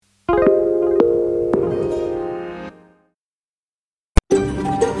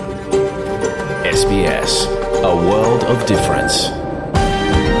of difference.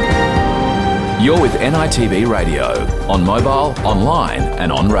 You're with NITV Radio, on mobile, online and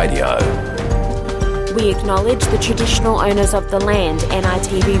on radio. We acknowledge the traditional owners of the land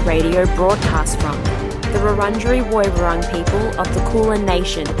NITV Radio broadcasts from, the Wurundjeri Woiwurrung people of the Kulin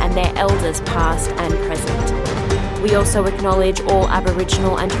Nation and their elders past and present. We also acknowledge all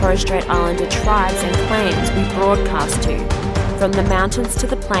Aboriginal and Torres Strait Islander tribes and clans we broadcast to, from the mountains to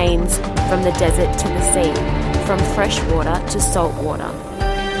the plains, from the desert to the sea, from fresh water to salt water.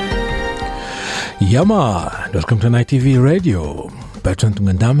 Yama, welcome to NITV Radio. Bertrand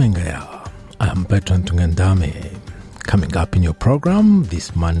Tungandame ngaya. I'm Bertrand Tungandame. Coming up in your program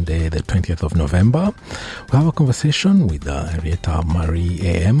this Monday, the 20th of November, we have a conversation with Henrietta Marie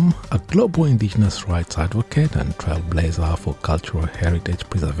A.M., a global Indigenous rights advocate and trailblazer for cultural heritage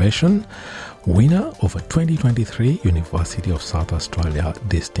preservation, winner of a 2023 University of South Australia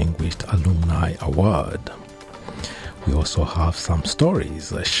Distinguished Alumni Award. We also have some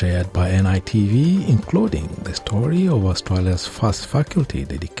stories shared by NITV, including the story of Australia's first faculty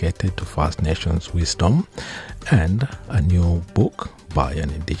dedicated to First Nations wisdom and a new book by an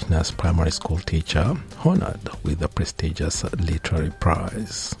Indigenous primary school teacher honoured with the prestigious Literary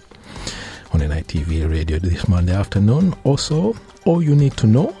Prize. On NITV Radio this Monday afternoon, also, all you need to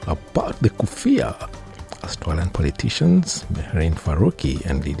know about the Kufia. Australian politicians Mehreen Faruqi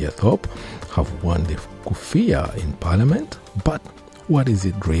and Lydia Thorpe have won the Kufia in Parliament, but what is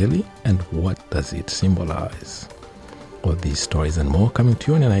it really and what does it symbolise? All these stories and more coming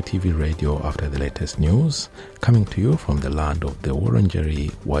to you on NITV Radio after the latest news, coming to you from the land of the Wurundjeri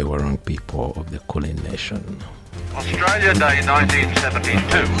Woiwurrung people of the Kulin Nation. Australia Day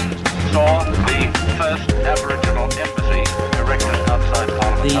 1972 saw the first Aboriginal embassy erected outside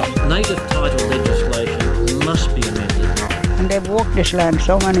Parliament. The native title legislation must be amended. And they've walked this land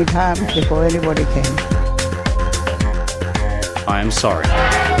so many times before anybody came. I am sorry.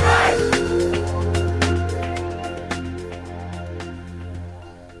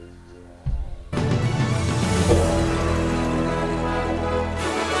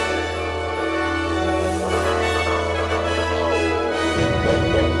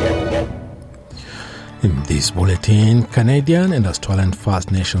 In this bulletin, Canadian and Australian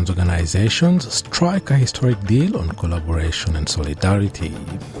First Nations organizations strike a historic deal on collaboration and solidarity.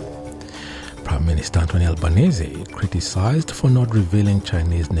 Prime Minister Anthony Albanese criticized for not revealing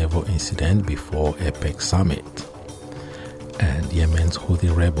Chinese naval incident before APEC summit. And Yemen's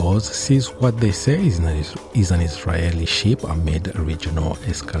Houthi rebels seize what they say is an Israeli ship amid regional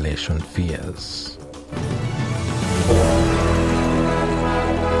escalation fears.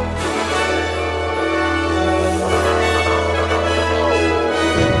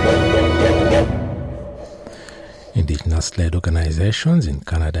 Indigenous-led organizations in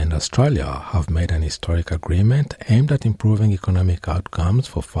Canada and Australia have made an historic agreement aimed at improving economic outcomes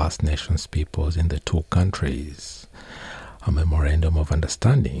for First Nations peoples in the two countries. A memorandum of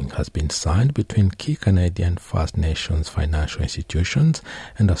understanding has been signed between key Canadian First Nations financial institutions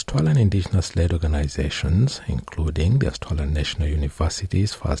and Australian Indigenous-led organizations, including the Australian National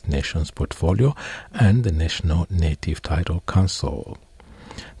University's First Nations portfolio and the National Native Title Council.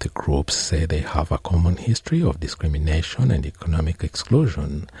 The groups say they have a common history of discrimination and economic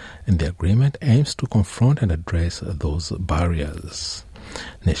exclusion, and the agreement aims to confront and address those barriers.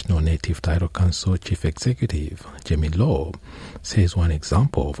 National Native Title Council Chief Executive Jamie Lowe says one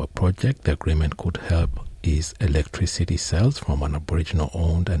example of a project the agreement could help is electricity sales from an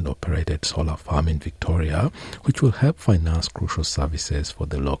Aboriginal-owned and operated solar farm in Victoria, which will help finance crucial services for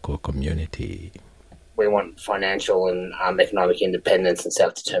the local community. We want financial and economic independence and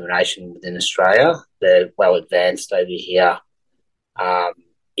self-determination within Australia. They're well advanced over here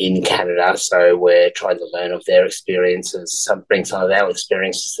in Canada, so we're trying to learn of their experiences, bring some of our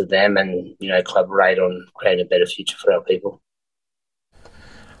experiences to them and, collaborate on creating a better future for our people.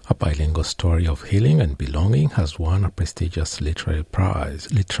 A bilingual story of healing and belonging has won a prestigious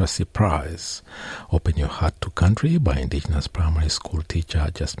literacy prize. Open Your Heart to Country by Indigenous primary school teacher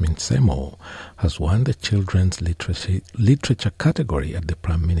Jasmine Semo has won the Children's Literature category at the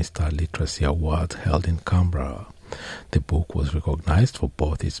Prime Minister Literacy Awards held in Canberra. The book was recognized for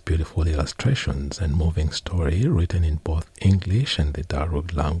both its beautiful illustrations and moving story written in both English and the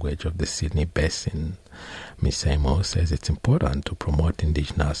Darug language of the Sydney Basin. Ms. Amos says it's important to promote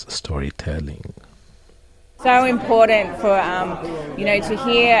Indigenous storytelling. So important for, to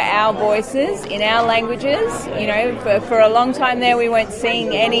hear our voices in our languages. For a long time there we weren't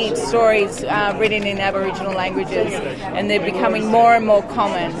seeing any stories written in Aboriginal languages, and they're becoming more and more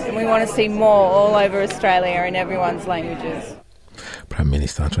common, and we want to see more all over Australia in everyone's languages. Prime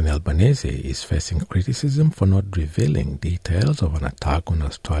Minister Anthony Albanese is facing criticism for not revealing details of an attack on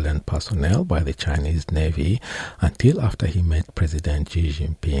Australian personnel by the Chinese Navy until after he met President Xi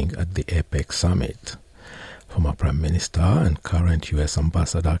Jinping at the APEC summit. Former Prime Minister and current US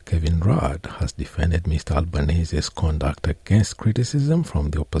Ambassador Kevin Rudd has defended Mr. Albanese's conduct against criticism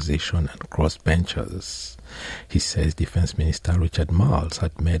from the opposition and crossbenchers. He says Defence Minister Richard Marles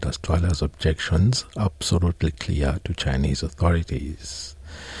had made Australia's objections absolutely clear to Chinese authorities.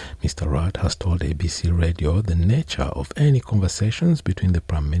 Mr. Rudd has told ABC Radio the nature of any conversations between the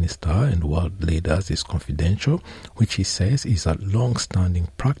Prime Minister and world leaders is confidential, which he says is a long-standing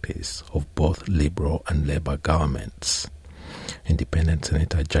practice of both Liberal and Labour governments. Independent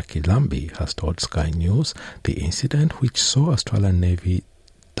Senator Jackie Lambie has told Sky News the incident which saw Australian Navy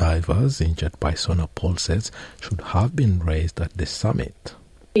divers injured by sonar pulses should have been raised at the summit.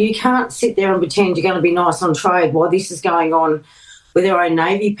 You can't sit there and pretend you're going to be nice on trade while this is going on with our own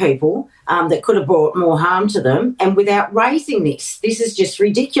Navy people that could have brought more harm to them, and without raising this. This is just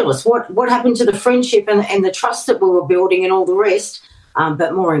ridiculous. What happened to the friendship and the trust that we were building and all the rest?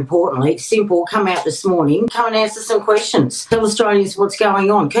 But more importantly, simple, come out this morning, come and answer some questions. Tell Australians what's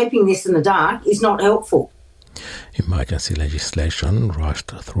going on. Keeping this in the dark is not helpful. Emergency legislation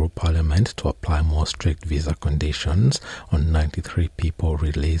rushed through Parliament to apply more strict visa conditions on 93 people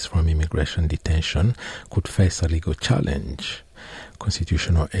released from immigration detention could face a legal challenge.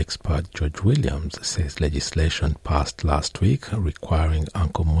 Constitutional expert George Williams says legislation passed last week requiring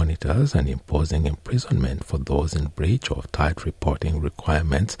ankle monitors and imposing imprisonment for those in breach of tight reporting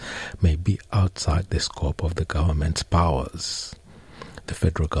requirements may be outside the scope of the government's powers. The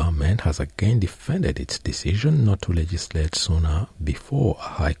federal government has again defended its decision not to legislate sooner before a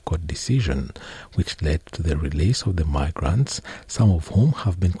High Court decision, which led to the release of the migrants, some of whom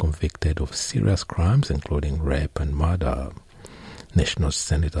have been convicted of serious crimes including rape and murder. National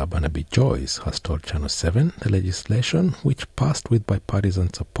Senator Barnaby Joyce has told Channel 7 the legislation, which passed with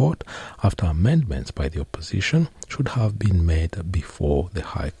bipartisan support after amendments by the opposition, should have been made before the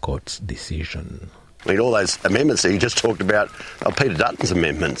High Court's decision. I mean, all those amendments that you just talked about are Peter Dutton's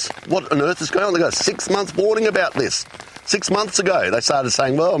amendments. What on earth is going on? They got 6 months warning about this. 6 months ago, they started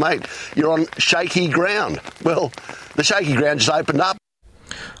saying, well, mate, you're on shaky ground. Well, the shaky ground just opened up.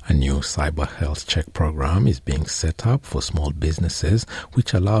 A new cyber health check program is being set up for small businesses,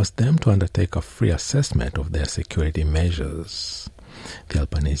 which allows them to undertake a free assessment of their security measures. The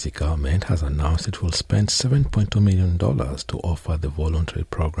Albanese government has announced it will spend $7.2 million to offer the voluntary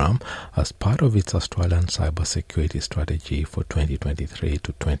program as part of its Australian cybersecurity strategy for 2023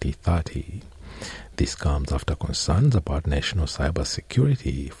 to 2030. This comes after concerns about national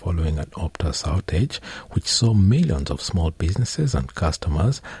cybersecurity following an Optus outage which saw millions of small businesses and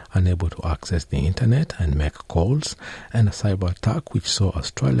customers unable to access the internet and make calls, and a cyber attack which saw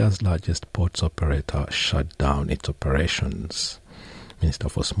Australia's largest ports operator shut down its operations. Minister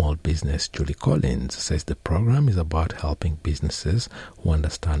for Small Business Julie Collins says the program is about helping businesses who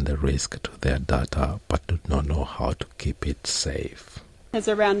understand the risk to their data but do not know how to keep it safe. There's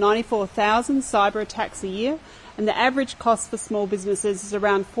around 94,000 cyber attacks a year, and the average cost for small businesses is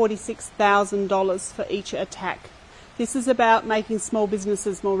around $46,000 for each attack. This is about making small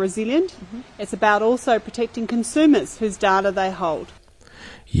businesses more resilient. It's about also protecting consumers whose data they hold.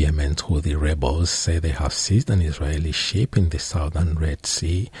 Yemen's Houthi rebels say they have seized an Israeli ship in the southern Red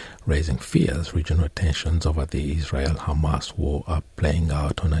Sea, raising fears regional tensions over the Israel-Hamas war are playing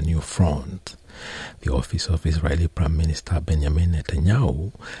out on a new front. The office of Israeli Prime Minister Benjamin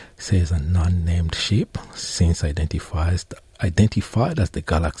Netanyahu says an unnamed ship, since identified as the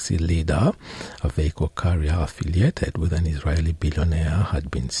Galaxy Leader, a vehicle carrier affiliated with an Israeli billionaire,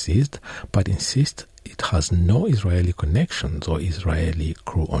 had been seized, but insists it has no Israeli connections or Israeli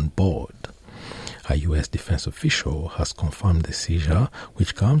crew on board. A U.S. defense official has confirmed the seizure,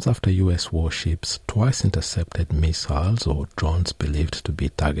 which comes after U.S. warships twice intercepted missiles or drones believed to be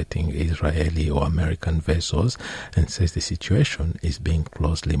targeting Israeli or American vessels, and says the situation is being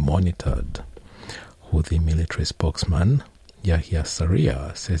closely monitored. Houthi military spokesman Yahya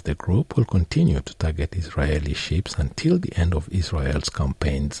Saria says the group will continue to target Israeli ships until the end of Israel's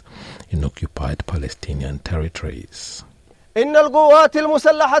campaigns in occupied Palestinian territories.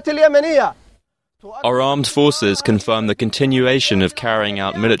 Our armed forces confirm the continuation of carrying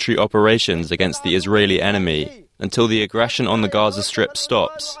out military operations against the Israeli enemy until the aggression on the Gaza Strip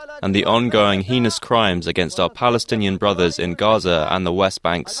stops and the ongoing heinous crimes against our Palestinian brothers in Gaza and the West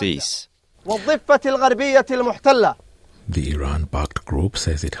Bank cease. The Iran-backed group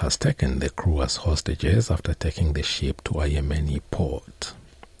says it has taken the crew as hostages after taking the ship to a Yemeni port.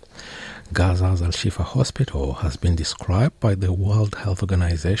 Gaza's Al-Shifa hospital has been described by the World Health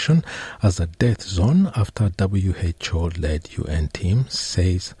Organization as a death zone after WHO-led UN team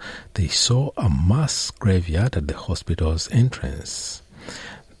says they saw a mass graveyard at the hospital's entrance.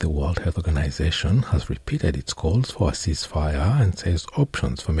 The World Health Organization has repeated its calls for a ceasefire and says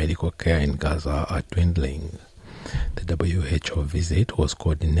options for medical care in Gaza are dwindling. The WHO visit was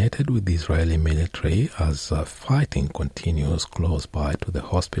coordinated with the Israeli military as fighting continues close by to the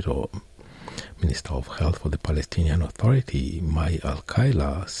hospital. Minister of Health for the Palestinian Authority, Mai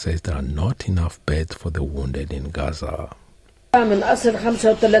Al-Kaila, says there are not enough beds for the wounded in Gaza.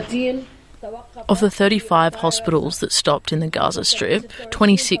 Of the 35 hospitals that stopped in the Gaza Strip,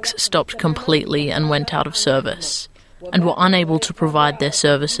 26 stopped completely and went out of service, and were unable to provide their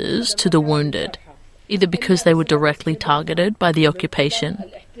services to the wounded, either because they were directly targeted by the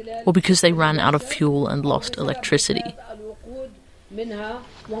occupation or because they ran out of fuel and lost electricity.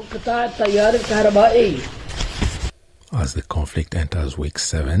 As the conflict enters week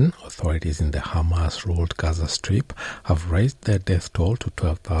 7, authorities in the Hamas-ruled Gaza Strip have raised their death toll to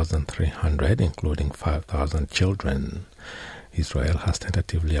 12,300, including 5,000 children. Israel has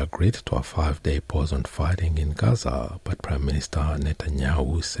tentatively agreed to a 5-day pause on fighting in Gaza, but Prime Minister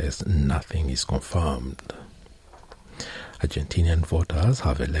Netanyahu says nothing is confirmed. Argentinian voters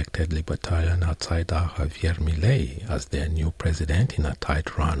have elected libertarian outsider Javier Milei as their new president in a tight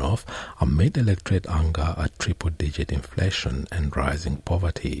runoff amid electorate anger at triple-digit inflation and rising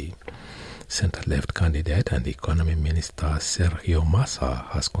poverty. Centre-left candidate and economy minister Sergio Massa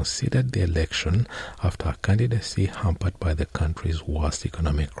has conceded the election after a candidacy hampered by the country's worst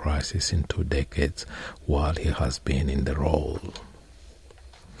economic crisis in 2 decades while he has been in the role.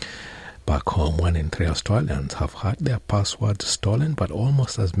 Back home, 1 in 3 Australians have had their passwords stolen, but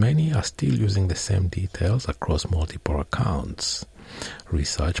almost as many are still using the same details across multiple accounts.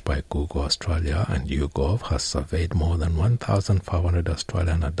 Research by Google Australia and YouGov has surveyed more than 1,500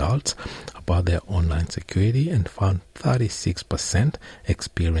 Australian adults about their online security and found 36%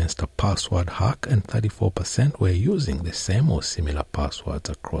 experienced a password hack and 34% were using the same or similar passwords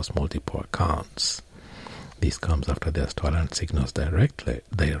across multiple accounts. This comes after the Australian Signals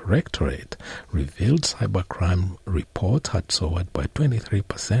Directorate revealed cybercrime reports had soared by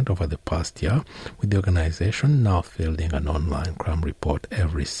 23% over the past year, with the organisation now fielding an online crime report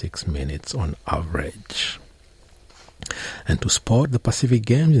every 6 minutes on average. And to sport, the Pacific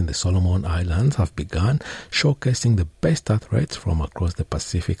Games in the Solomon Islands have begun showcasing the best athletes from across the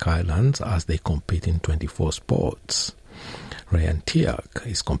Pacific Islands as they compete in 24 sports. Ryan Tiak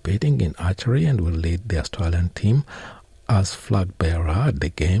is competing in archery and will lead the Australian team as flag bearer at the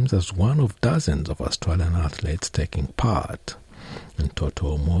Games as one of dozens of Australian athletes taking part. In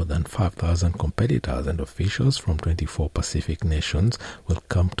total, more than 5,000 competitors and officials from 24 Pacific nations will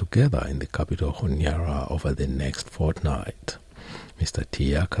come together in the capital Honiara over the next fortnight. Mr.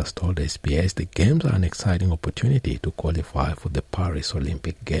 Tiak has told SBS the Games are an exciting opportunity to qualify for the Paris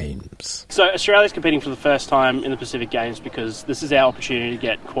Olympic Games. So Australia's competing for the first time in the Pacific Games because this is our opportunity to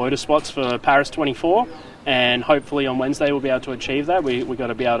get quota spots for Paris 24, and hopefully on Wednesday we'll be able to achieve that. We've got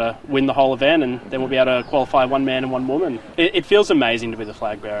to be able to win the whole event, and then we'll be able to qualify 1 man and 1 woman. It feels amazing to be the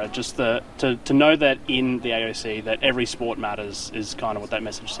flag bearer, just to know that in the AOC that every sport matters is kind of what that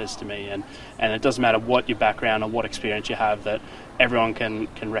message says to me, and it doesn't matter what your background or what experience you have, that everyone can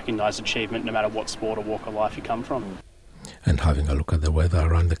recognise achievement no matter what sport or walk of life you come from. And having a look at the weather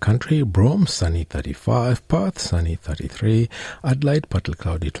around the country, Broome, sunny 35, Perth, sunny 33, Adelaide, partly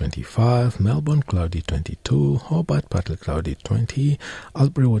cloudy 25, Melbourne, cloudy 22, Hobart, partly cloudy 20,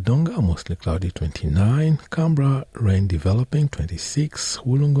 Albury-Wodonga, mostly cloudy 29, Canberra, rain developing 26,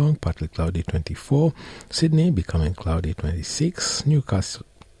 Wollongong, partly cloudy 24, Sydney, becoming cloudy 26,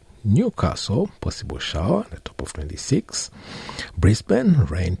 Newcastle, possible shower at the top of 26. Brisbane,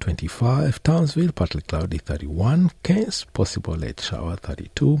 rain 25. Townsville, partly cloudy 31. Cairns, possible late shower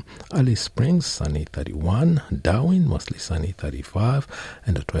 32. Alice Springs, sunny 31. Darwin, mostly sunny 35.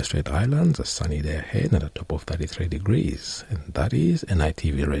 And the Torres Strait Islands, a sunny day ahead at the top of 33 degrees. And that is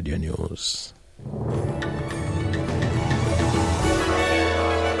NITV Radio News.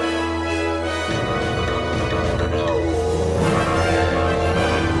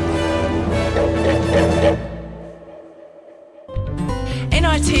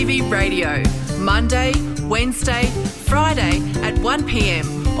 NITV Radio, Monday, Wednesday, Friday at 1 p.m.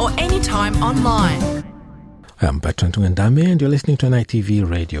 or anytime online. I'm Bertrand Tungandame and you're listening to NITV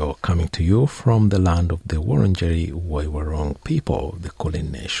Radio, coming to you from the land of the Wurundjeri Woiwurrung people, the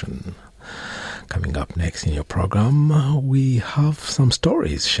Kulin Nation. Coming up next in your program, we have some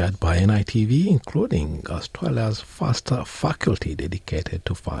stories shared by NITV, including Australia's first faculty dedicated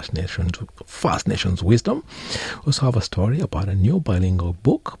to First Nations wisdom. We also have a story about a new bilingual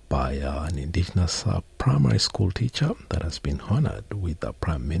book by an Indigenous primary school teacher that has been honoured with the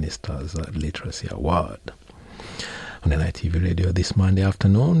Prime Minister's Literacy Award. On NITV Radio this Monday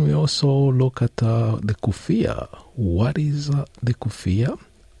afternoon, we also look at the kufia. What is the kufia?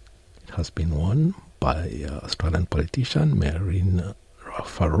 It has been worn by Australian politician Mehreen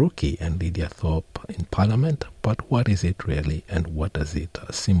Faruqi and Lydia Thorpe in Parliament, but what is it really and what does it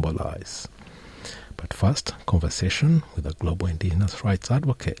symbolise? But first, conversation with a global Indigenous rights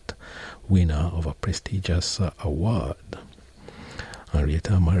advocate, winner of a prestigious award.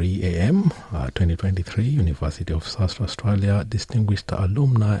 Henrietta Marie AM, 2023 University of South Australia Distinguished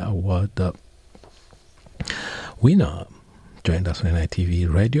Alumni Award winner, joined us on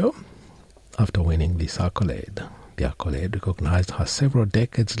NITV Radio after winning this accolade. The accolade recognized her several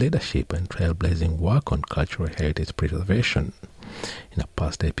decades leadership and trailblazing work on cultural heritage preservation. In a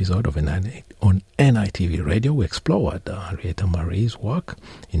past episode of on NITV Radio, we explored Henrietta Marie's work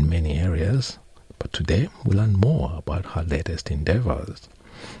in many areas, but today we learn more about her latest endeavors.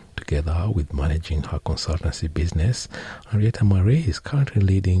 Together with managing her consultancy business, Henrietta Marie is currently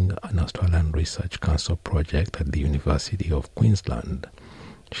leading an Australian Research Council project at the University of Queensland.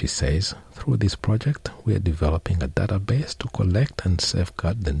 She says, through this project, we are developing a database to collect and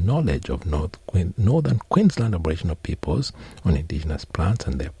safeguard the knowledge of Northern Queensland Aboriginal peoples on Indigenous plants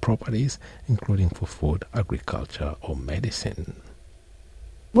and their properties, including for food, agriculture or medicine.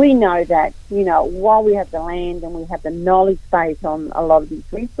 We know that, while we have the land and we have the knowledge base on a lot of these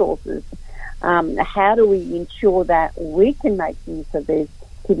resources, how do we ensure that we can make use of this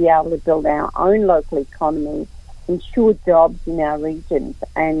to be able to build our own local economy, ensure jobs in our regions,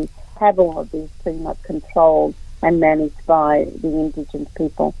 and have all of these pretty much controlled and managed by the Indigenous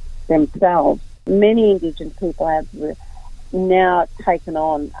people themselves. Many Indigenous people have now taken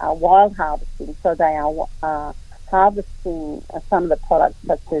on wild harvesting, so they are harvesting some of the products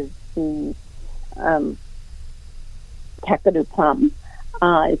such as the kakadu plum.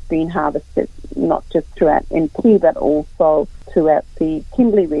 It's been harvested not just throughout NT but also throughout the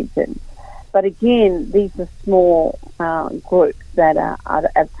Kimberley region. But again, these are small groups that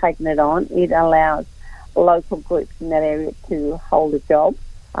have taken it on. It allows local groups in that area to hold a job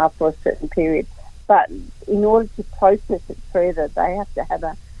for a certain period. But in order to process it further, they have to have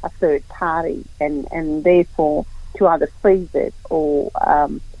a third party and therefore to either freeze it or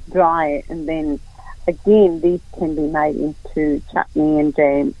dry it. And then, again, these can be made into chutney and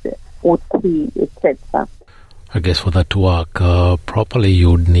jams or tea, etc. I guess for that to work properly,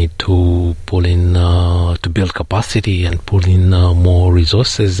 you would need to pull in, to build capacity and pull in more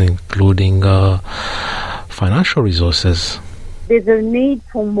resources, including financial resources. There's a need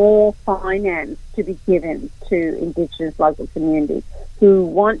for more finance to be given to Indigenous local communities who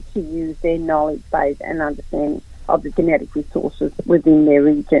want to use their knowledge base and understanding of the genetic resources within their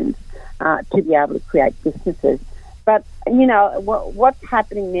regions to be able to create businesses. But, what's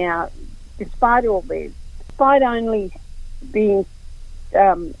happening now, despite all this, despite only being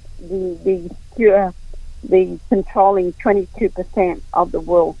the controlling 22% of the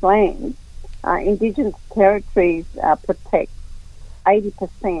world's land, Indigenous territories protect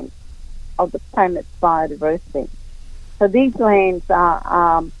 80% of the planet's biodiversity. So these lands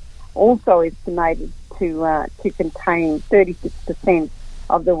are also estimated to contain 36%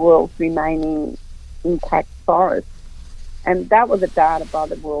 of the world's remaining intact forests. And that was a data by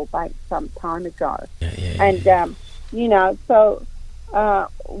the World Bank some time ago. And,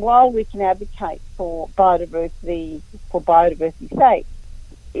 while we can advocate for biodiversity's sake,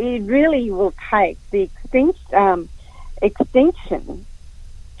 it really will take the extinction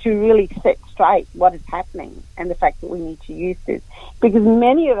to really set straight what is happening and the fact that we need to use this. Because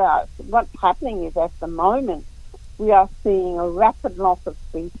many of us, what's happening is at the moment, we are seeing a rapid loss of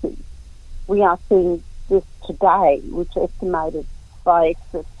species. We are seeing this today, which is estimated by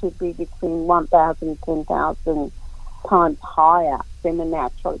experts to be between 1,000 and 10,000 times higher than the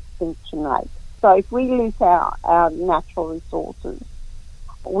natural extinction rate. So if we lose our natural resources,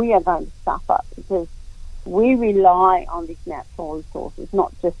 we are going to suffer because we rely on these natural resources,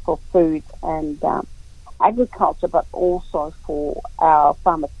 not just for food and agriculture, but also for our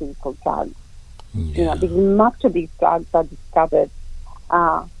pharmaceutical drugs. Because much of these drugs are discovered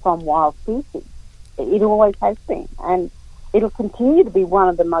from wild species. It always has been, and it'll continue to be one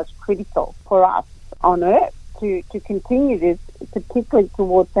of the most critical for us on Earth to continue this, particularly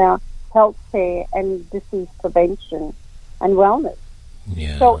towards our healthcare and disease prevention and wellness.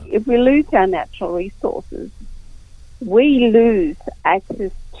 Yeah. So if we lose our natural resources, we lose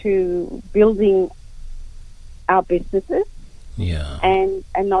access to building our businesses. Yeah. And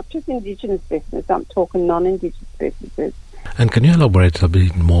not just Indigenous business, I'm talking non-Indigenous businesses. And can you elaborate a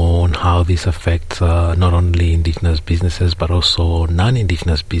bit more on how this affects not only Indigenous businesses but also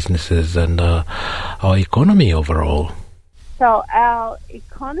non-Indigenous businesses and our economy overall? So our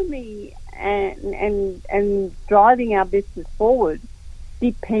economy and driving our business forward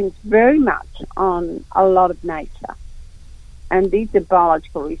depends very much on a lot of nature. And these are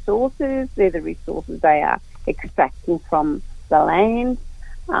biological resources. They're the resources they are extracting from the land.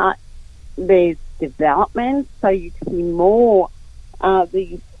 There's development, so you see more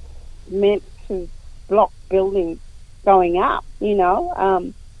these meant to block buildings going up,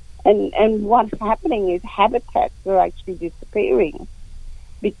 and what's happening is habitats are actually disappearing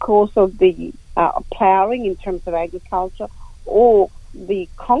because of the ploughing in terms of agriculture or the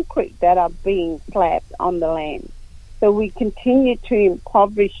concrete that are being slapped on the land. So we continue to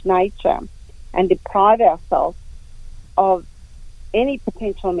impoverish nature and deprive ourselves of any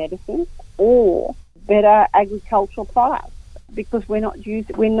potential medicines or better agricultural products because we're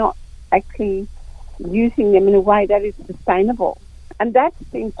not actually using them in a way that is sustainable. And that's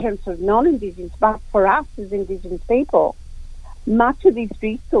in terms of non-Indigenous, but for us as Indigenous people, much of these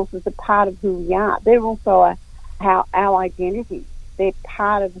resources are part of who we are. They're also our identity. They're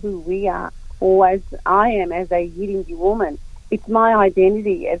part of who we are, or as I am as a Yidingi woman. It's my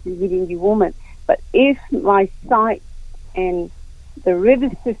identity as a Yidingi woman. But if my site and the river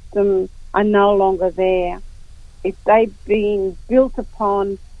systems are no longer there, if they've been built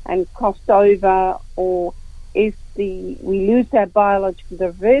upon and crossed over, or if we lose our biological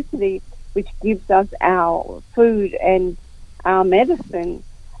diversity, which gives us our food and our medicine,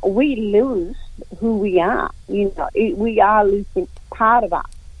 we lose who we are. We are losing part of us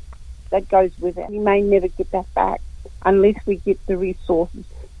that goes with it. We may never get that back unless we get the resources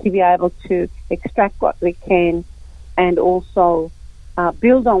to be able to extract what we can and also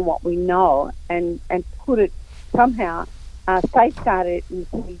build on what we know and put it somehow, safeguard it in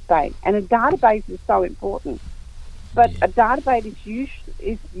the seed bank. And a database is so important. But a database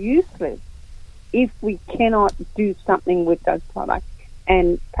is useless if we cannot do something with those products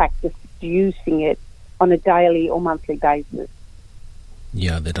and practice using it on a daily or monthly basis.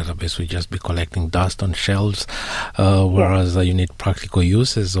 Yeah, the database will just be collecting dust on shelves, whereas you need practical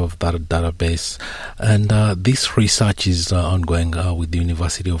uses of that database. And this research is ongoing with the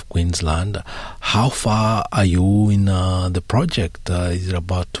University of Queensland. How far are you in the project? Is it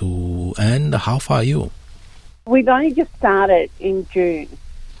about to end? How far are you? We've only just started in June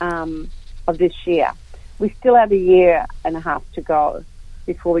of this year. We still have a year and a half to go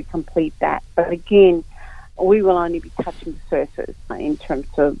before we complete that. But again, we will only be touching the surface in terms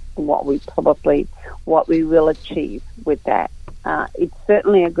of what we will achieve with that. It's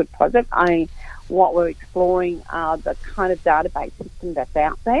certainly a good project. What we're exploring are the kind of database system that's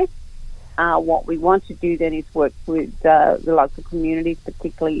out there. What we want to do then is work with the local communities,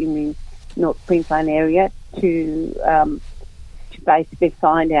 particularly in the North Queensland area, to basically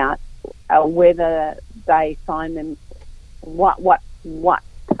find out whether they find them what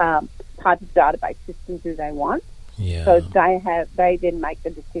type of database system do they want. Yeah. So they then make the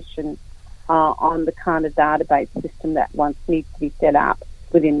decision on the kind of database system that needs to be set up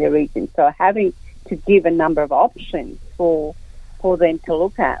within their region. So having to give a number of options for them to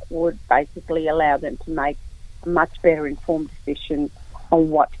look at would basically allow them to make a much better informed decision on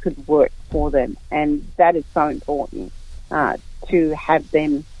what could work for them. And that is so important to have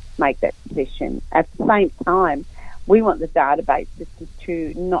them make that decision. At the same time, we want the database system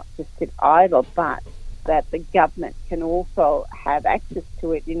to not just sit idle, but that the government can also have access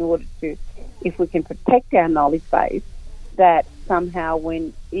to it in order to, if we can protect our knowledge base, that somehow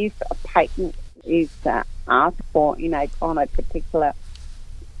if a patent is asked for on a particular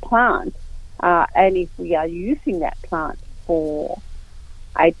plant, and if we are using that plant for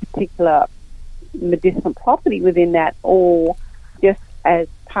a particular medicinal property within that, or just as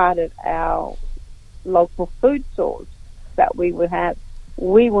part of our local food source that we would have,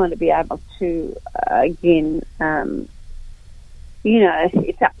 we want to be able to again,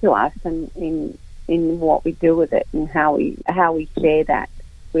 it's up to us in what we do with it and how we share that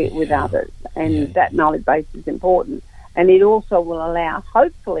with others, and that knowledge base is important. And it also will allow,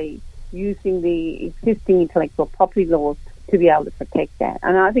 hopefully, using the existing intellectual property laws to be able to protect that.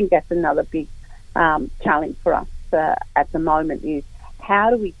 And I think that's another big challenge for us at the moment is how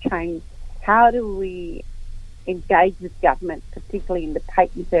do we engage with government, particularly in the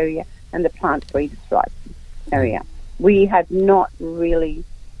patents area and the plant breeders' rights area, we have not really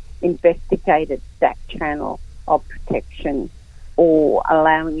investigated that channel of protection or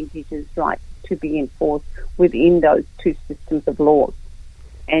allowing Indigenous rights to be enforced within those two systems of laws.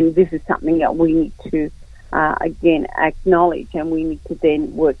 And this is something that we need to, again, acknowledge, and we need to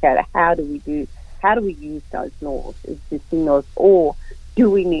then work out how do we use those laws, existing laws, or do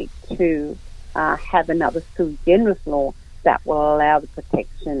we need to have another sui generis law that will allow the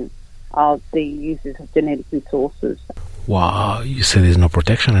protection of the users of genetic resources. Wow, you say there's no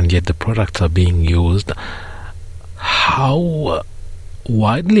protection and yet the products are being used. How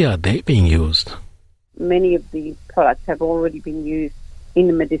widely are they being used? Many of these products have already been used in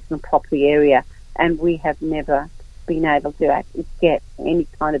the medicinal property area, and we have never been able to get any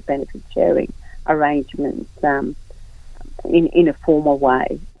kind of benefit sharing arrangements in a formal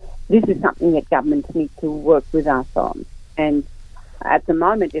way. This is something that governments need to work with us on. And at the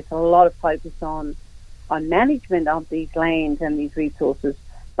moment, there's a lot of focus on management of these lands and these resources,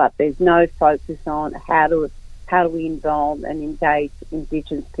 but there's no focus on how do we involve and engage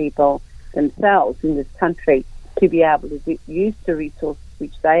Indigenous people themselves in this country to be able to use the resources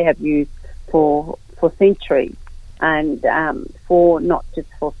which they have used for centuries, and for not just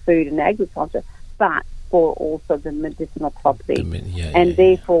for food and agriculture, but for also the medicinal property,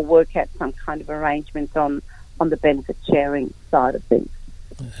 therefore work out some kind of arrangements on the benefit sharing side of things.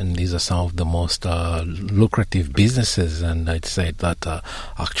 And these are some of the most lucrative businesses, and I'd say that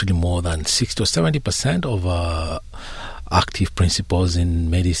actually more than 60 or 70% of active principles in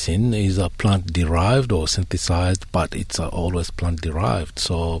medicine is plant-derived or synthesized, but it's always plant-derived.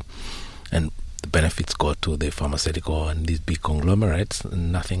 So, and the benefits go to the pharmaceutical and these big conglomerates,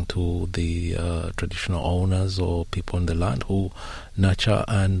 nothing to the traditional owners or people on the land who nurture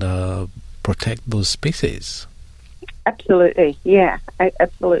and protect those species. Absolutely, yeah,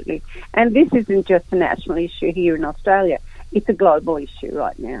 absolutely. And this isn't just a national issue here in Australia. It's a global issue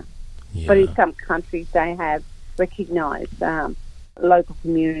right now. Yeah. But in some countries, they have recognised local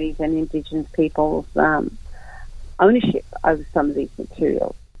communities and Indigenous people's ownership over some of these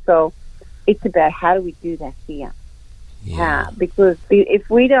materials. So it's about how do we do that here? Yeah. Because if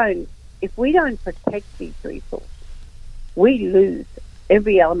we don't protect these resources, we lose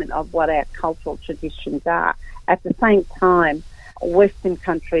every element of what our cultural traditions are. At the same time, a Western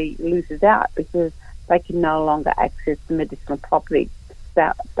country loses out because they can no longer access the medicinal properties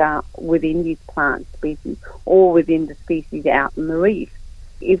that are within these plant species or within the species out in the reef.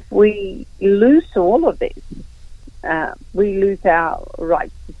 If we lose all of this, we lose our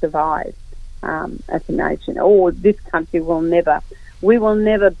right to survive as a nation. Or this country will never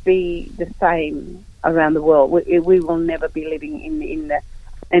be the same around the world. We will never be living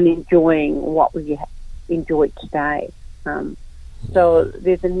and enjoying what we enjoy today. So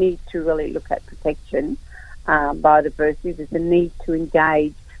there's a need to really look at protection, biodiversity. There's a need to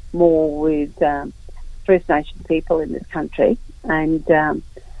engage more with First Nation people in this country, and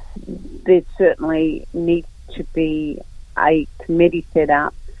there certainly needs to be a committee set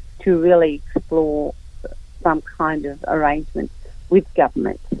up to really explore some kind of arrangement with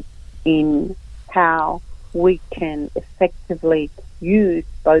government in how we can effectively use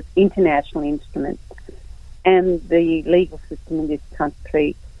both international instruments and the legal system in this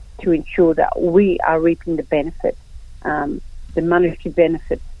country to ensure that we are reaping the benefits, the monetary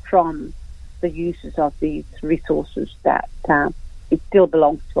benefits from the uses of these resources that it still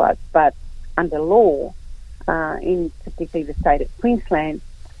belongs to us. But under law, in particularly the state of Queensland,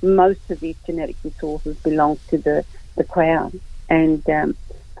 most of these genetic resources belong to the Crown. And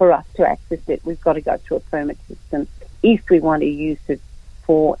for us to access it, we've got to go through a permit system if we want to use it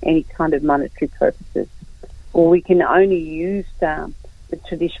for any kind of monetary purposes. Or we can only use the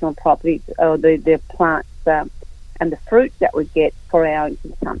traditional properties or the plants and the fruit that we get for our own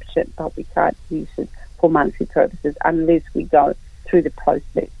consumption, but we can't use it for monetary purposes unless we go through the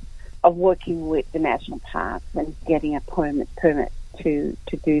process of working with the national parks and getting a permit to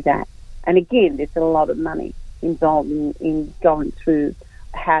do that. And again, there's a lot of money involved in going through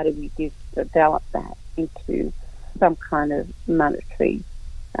how do we develop that into some kind of monetary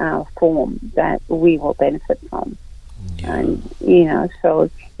form that we will benefit from. Yeah. And, so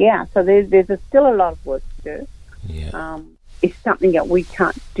there's still a lot of work to do. Yeah. It's something that we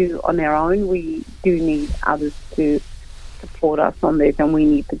can't do on our own. We do need others to support us on this, and we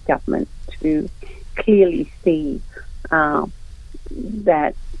need the government to clearly see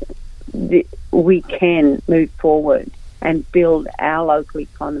that we can move forward and build our local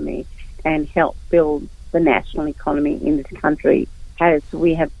economy and help build the national economy in this country, as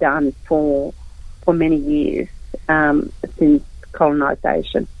we have done for many years since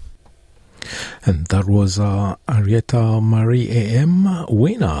colonisation. And that was Arietta Marie AM,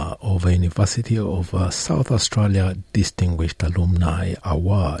 winner of a University of South Australia Distinguished Alumni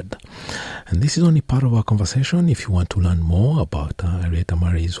Award. And this is only part of our conversation. If you want to learn more about Arietta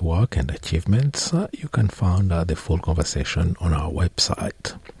Marie's work and achievements, you can find the full conversation on our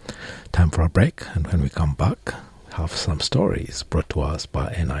website. Time for a break, and when we come back, have some stories brought to us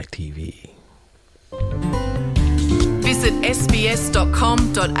by NITV. Visit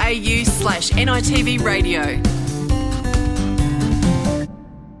sbs.com.au/NITV Radio.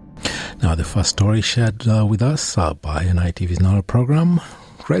 Now, the first story shared with us by NITV's Now program.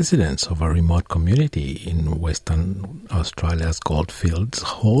 Residents of a remote community in Western Australia's goldfields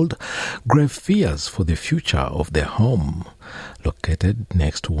hold grave fears for the future of their home. Located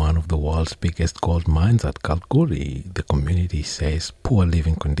next to one of the world's biggest gold mines at Kalgoorlie, the community says poor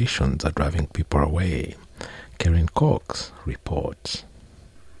living conditions are driving people away. Karen Cox reports.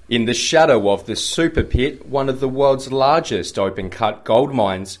 In the shadow of the super pit, one of the world's largest open-cut gold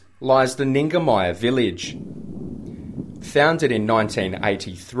mines, lies the Ningamaya village. Founded in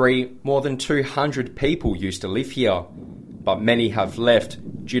 1983, more than 200 people used to live here, but many have left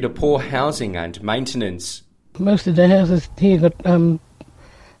due to poor housing and maintenance. Most of the houses here got no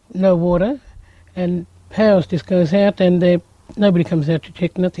water, and power just goes out, and nobody comes out to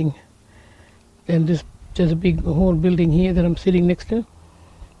check, nothing. And there's a big hall building here that I'm sitting next to.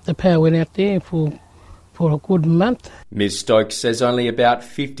 The power went out there for a good month. Ms Stokes says only about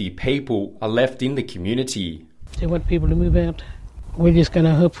 50 people are left in the community. They want people to move out. We're just going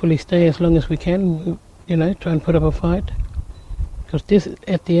to hopefully stay as long as we can, try and put up a fight. Because this,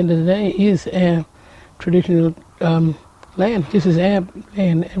 at the end of the day, is our traditional land. This is our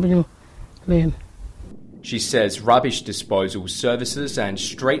land, Aboriginal land. She says rubbish disposal services and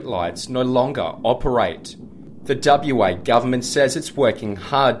streetlights no longer operate. The WA government says it's working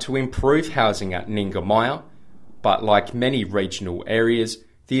hard to improve housing at Ningamaya, but like many regional areas,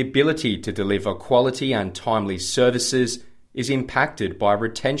 the ability to deliver quality and timely services is impacted by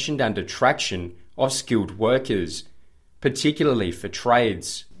retention and attraction of skilled workers, particularly for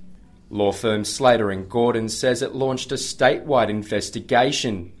trades. Law firm Slater & Gordon says it launched a statewide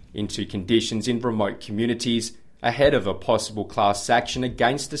investigation into conditions in remote communities ahead of a possible class action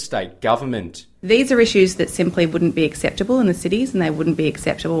against the state government. These are issues that simply wouldn't be acceptable in the cities, and they wouldn't be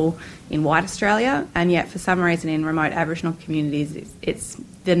acceptable in white Australia, and yet for some reason in remote Aboriginal communities it's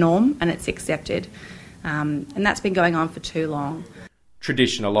the norm and it's accepted. And that's been going on for too long.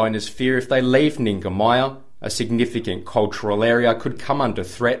 Traditional owners fear if they leave Ningamaya, a significant cultural area could come under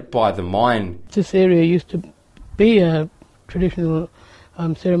threat by the mine. This area used to be a traditional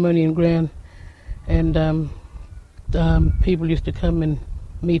ceremonial ground, and people used to come and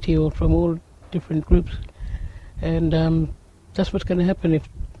meet here from all different groups, and that's what's going to happen. If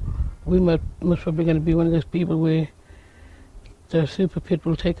we most probably going to be one of those people where the super pit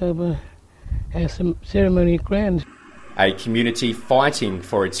will take over as some ceremonial ground. A community fighting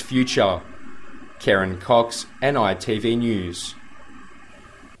for its future. Karen Cox, NITV News.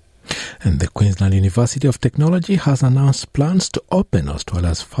 And the Queensland University of Technology has announced plans to open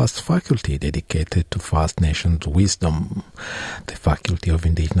Australia's first faculty dedicated to First Nations wisdom. The Faculty of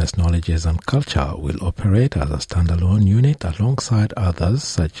Indigenous Knowledges and Culture will operate as a standalone unit alongside others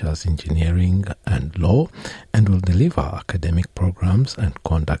such as engineering and law, and will deliver academic programs and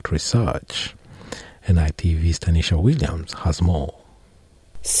conduct research. NITV's Tanisha Williams has more.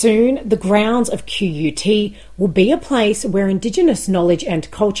 Soon, the grounds of QUT will be a place where Indigenous knowledge and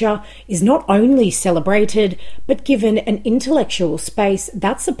culture is not only celebrated, but given an intellectual space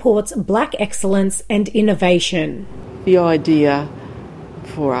that supports Black excellence and innovation. The idea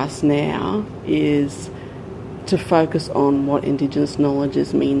for us now is to focus on what Indigenous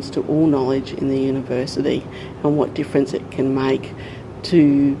knowledge means to all knowledge in the university and what difference it can make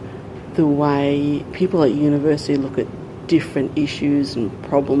to the way people at university look at different issues and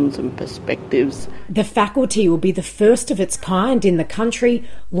problems and perspectives. The faculty will be the first of its kind in the country,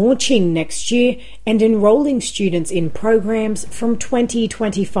 launching next year and enrolling students in programs from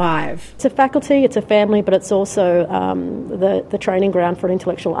 2025. It's a faculty, it's a family, but it's also the training ground for an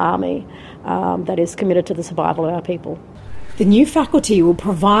intellectual army that is committed to the survival of our people. The new faculty will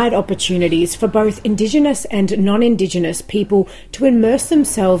provide opportunities for both Indigenous and non-Indigenous people to immerse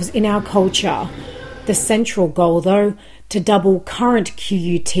themselves in our culture. The central goal, though, to double current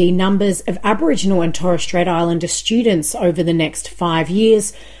QUT numbers of Aboriginal and Torres Strait Islander students over the next 5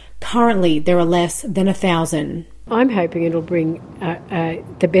 years. Currently, there are less than 1,000. I'm hoping it'll bring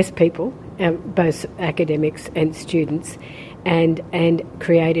the best people, both academics and students, and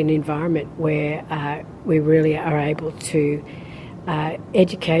create an environment where we really are able to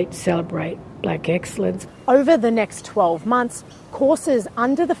educate, celebrate Black excellence. Over the next 12 months, courses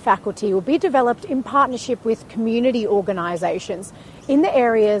under the faculty will be developed in partnership with community organisations in the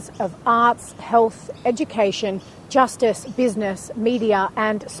areas of arts, health, education, justice, business, media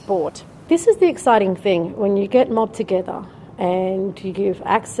and sport. This is the exciting thing, when you get mob together and you give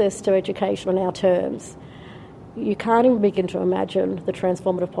access to education on our terms, you can't even begin to imagine the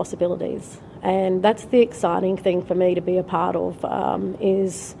transformative possibilities. And that's the exciting thing for me to be a part of,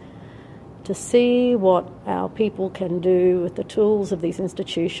 is to see what our people can do with the tools of these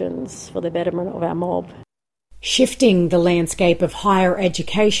institutions for the betterment of our mob. Shifting the landscape of higher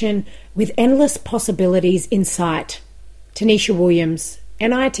education with endless possibilities in sight. Tanisha Williams,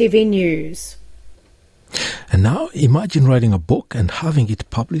 NITV News. And now imagine writing a book and having it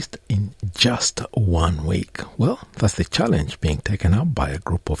published in just 1 week. Well, that's the challenge being taken up by a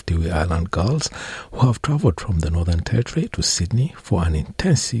group of Tiwi Island girls who have travelled from the Northern Territory to Sydney for an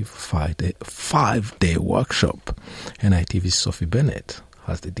intensive five-day workshop. NITV's Sophie Bennett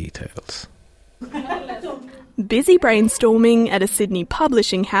has the details. Busy brainstorming at a Sydney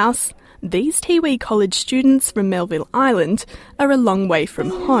publishing house, these Tiwi College students from Melville Island are a long way from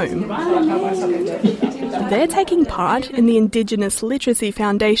home. They're taking part in the Indigenous Literacy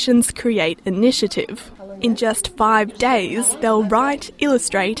Foundation's Create initiative. In just 5 days, they'll write,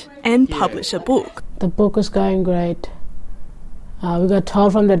 illustrate and publish a book. The book is going great. We got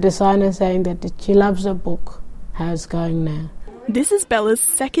told from the designer saying that she loves the book, how it's going now. This is Bella's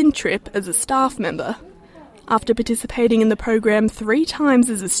second trip as a staff member. After participating in the program 3 times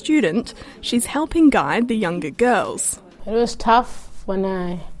as a student, she's helping guide the younger girls. It was tough when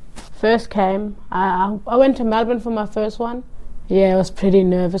I first came. I went to Melbourne for my first one. Yeah, I was pretty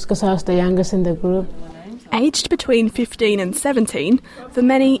nervous because I was the youngest in the group. Aged between 15 and 17, for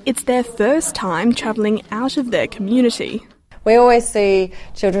many it's their first time travelling out of their community. We always see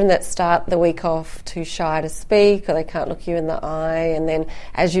children that start the week off too shy to speak, or they can't look you in the eye, and then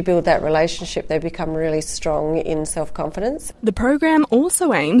as you build that relationship they become really strong in self-confidence. The program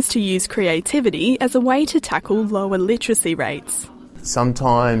also aims to use creativity as a way to tackle lower literacy rates.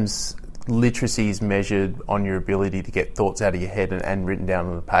 Sometimes literacy is measured on your ability to get thoughts out of your head and written down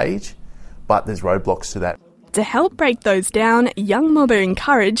on a page, but there's roadblocks to that. To help break those down, young mob are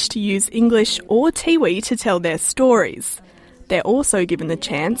encouraged to use English or Tiwi to tell their stories. They're also given the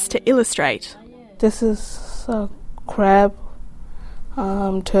chance to illustrate. This is a crab,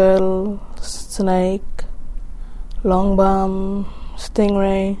 turtle, snake, longbum,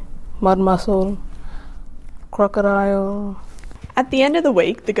 stingray, mud mussel, crocodile. At the end of the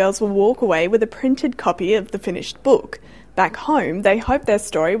week, the girls will walk away with a printed copy of the finished book. Back home, they hope their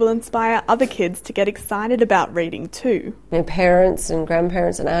story will inspire other kids to get excited about reading too. Their parents and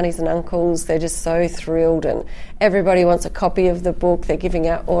grandparents and aunties and uncles, they're just so thrilled, and everybody wants a copy of the book. They're giving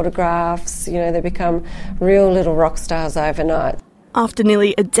out autographs, they become real little rock stars overnight. After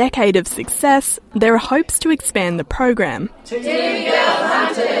nearly a decade of success, there are hopes to expand the program,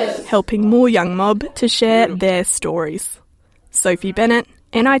 helping more young mob to share their stories. Sophie Bennett,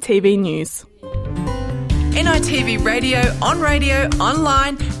 NITV News. NITV Radio,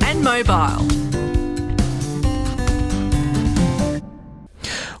 online and mobile.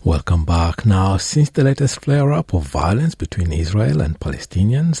 Welcome back. Now, since the latest flare-up of violence between Israel and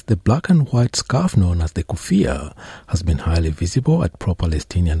Palestinians, the black and white scarf known as the kufiya has been highly visible at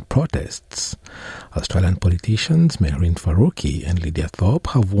pro-Palestinian protests. Australian politicians Mehreen Faruqi and Lydia Thorpe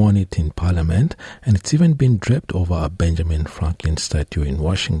have worn it in Parliament, and it's even been draped over a Benjamin Franklin statue in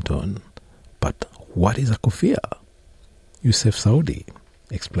Washington. But what is a kufiya? Youssef Saudi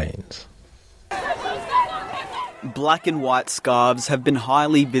explains. Black and white scarves have been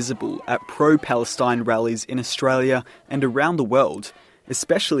highly visible at pro-Palestine rallies in Australia and around the world,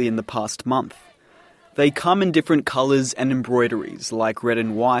 especially in the past month. They come in different colours and embroideries, like red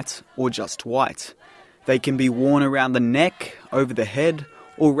and white, or just white. They can be worn around the neck, over the head,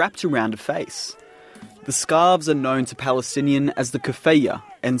 or wrapped around a face. The scarves are known to Palestinians as the kufiya,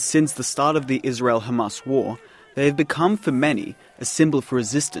 and since the start of the Israel-Hamas war, they have become for many a symbol for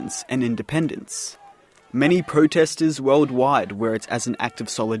resistance and independence. Many protesters worldwide wear it as an act of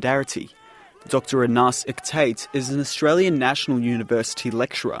solidarity. Dr. Anas Iqtate is an Australian National University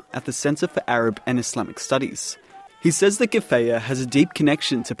lecturer at the Centre for Arab and Islamic Studies. He says the kufiya has a deep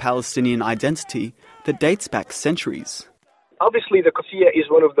connection to Palestinian identity that dates back centuries. Obviously, the kufiya is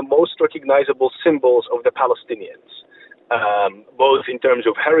one of the most recognizable symbols of the Palestinians, both in terms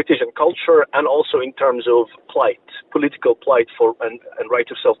of heritage and culture and also in terms of plight, political plight for and right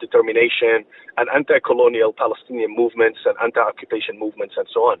of self-determination and anti-colonial Palestinian movements and anti-occupation movements and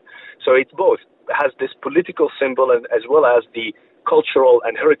so on. So it both has this political symbol and as well as the cultural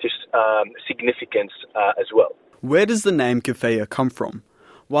and heritage significance as well. Where does the name keffiyeh come from?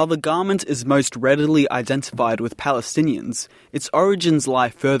 While the garment is most readily identified with Palestinians, its origins lie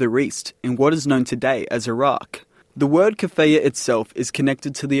further east, in what is known today as Iraq. The word keffiyeh itself is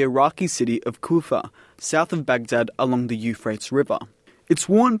connected to the Iraqi city of Kufa, south of Baghdad along the Euphrates River. It's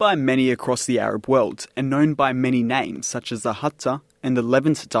worn by many across the Arab world, and known by many names such as the Hatta in the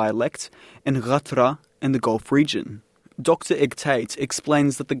Levant dialect, and Ghatra in the Gulf region. Dr. Igtate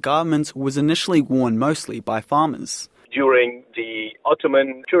explains that the garment was initially worn mostly by farmers. During the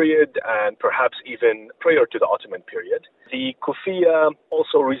Ottoman period and perhaps even prior to the Ottoman period, the keffiyeh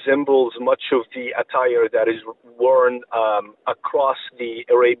also resembles much of the attire that is worn across the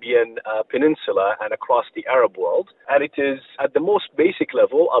Arabian Peninsula and across the Arab world. And it is, at the most basic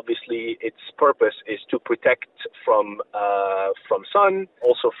level, obviously its purpose is to protect from sun,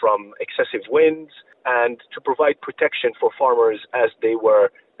 also from excessive winds, and to provide protection for farmers as they were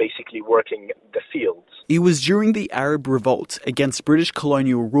basically working the fields. It was during the Arab Revolt against British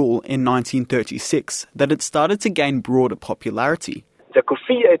colonial rule in 1936 that it started to gain broader popularity. The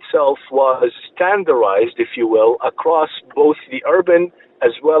keffiyeh itself was standardized, if you will, across both the urban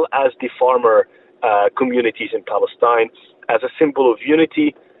as well as the farmer communities in Palestine as a symbol of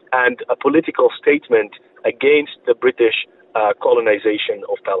unity and a political statement against the British colonization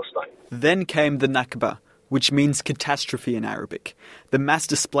of Palestine. Then came the Nakba, which means catastrophe in Arabic, the mass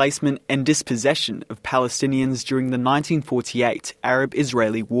displacement and dispossession of Palestinians during the 1948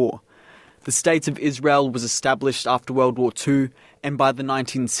 Arab-Israeli War. The State of Israel was established after World War II, and by the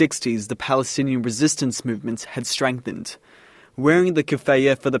 1960s the Palestinian resistance movement had strengthened. Wearing the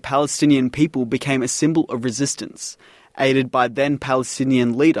keffiyeh for the Palestinian people became a symbol of resistance, aided by then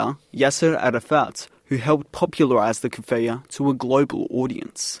Palestinian leader Yasser Arafat, who helped popularize the keffiyeh to a global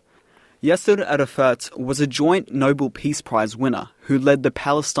audience. Yasser Arafat was a joint Nobel Peace Prize winner who led the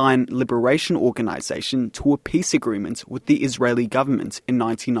Palestine Liberation Organization to a peace agreement with the Israeli government in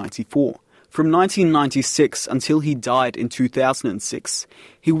 1994. From 1996 until he died in 2006,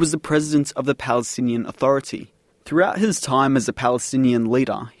 he was the president of the Palestinian Authority. Throughout his time as a Palestinian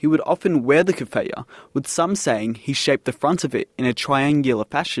leader, he would often wear the keffiyeh, with some saying he shaped the front of it in a triangular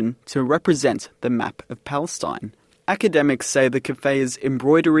fashion to represent the map of Palestine. Academics say the keffiyeh's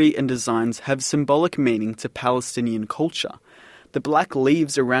embroidery and designs have symbolic meaning to Palestinian culture. The black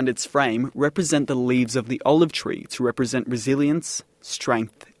leaves around its frame represent the leaves of the olive tree to represent resilience,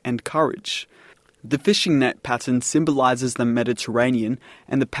 strength, and courage. The fishing net pattern symbolizes the Mediterranean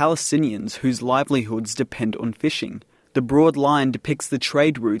and the Palestinians whose livelihoods depend on fishing. The broad line depicts the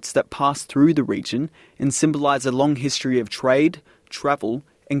trade routes that pass through the region and symbolize a long history of trade, travel,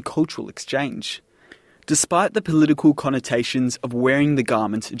 and cultural exchange. Despite the political connotations of wearing the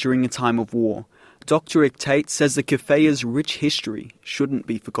garment during a time of war, Dr. Igtate says the keffiyeh's rich history shouldn't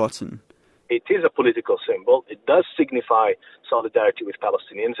be forgotten. It is a political symbol. It does signify solidarity with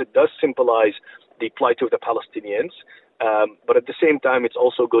Palestinians. It does symbolize the plight of the Palestinians. But at the same time, it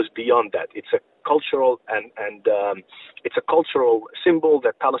also goes beyond that. It's a cultural and it's a cultural symbol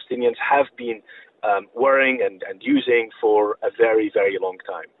that Palestinians have been wearing and using for a very, very long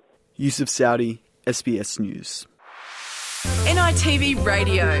time. Yusuf Saudi, SBS News. NITV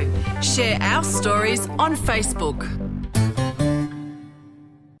Radio. Share our stories on Facebook.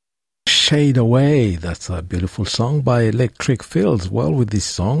 Shade Away, that's a beautiful song by Electric Fields. Well, with this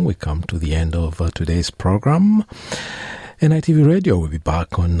song, we come to the end of today's program. NITV Radio will be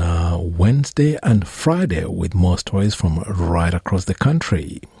back on Wednesday and Friday with more stories from right across the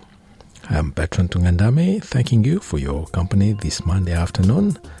country. I'm Bertrand Tungandame, thanking you for your company this Monday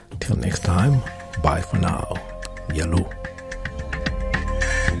afternoon. Till next time, bye for now. Yalu.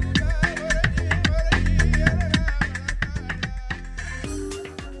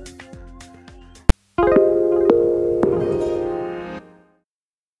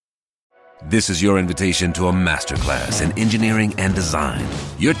 This is your invitation to a masterclass in engineering and design.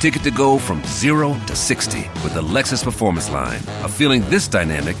 Your ticket to go from 0 to 60 with the Lexus Performance Line. A feeling this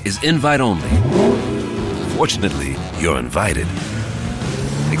dynamic is invite only. Fortunately, you're invited.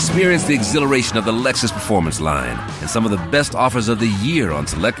 Experience the exhilaration of the Lexus Performance Line and some of the best offers of the year on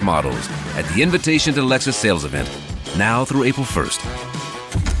select models at the Invitation to Lexus sales event, now through April 1st.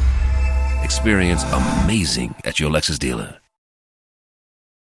 Experience amazing at your Lexus dealer.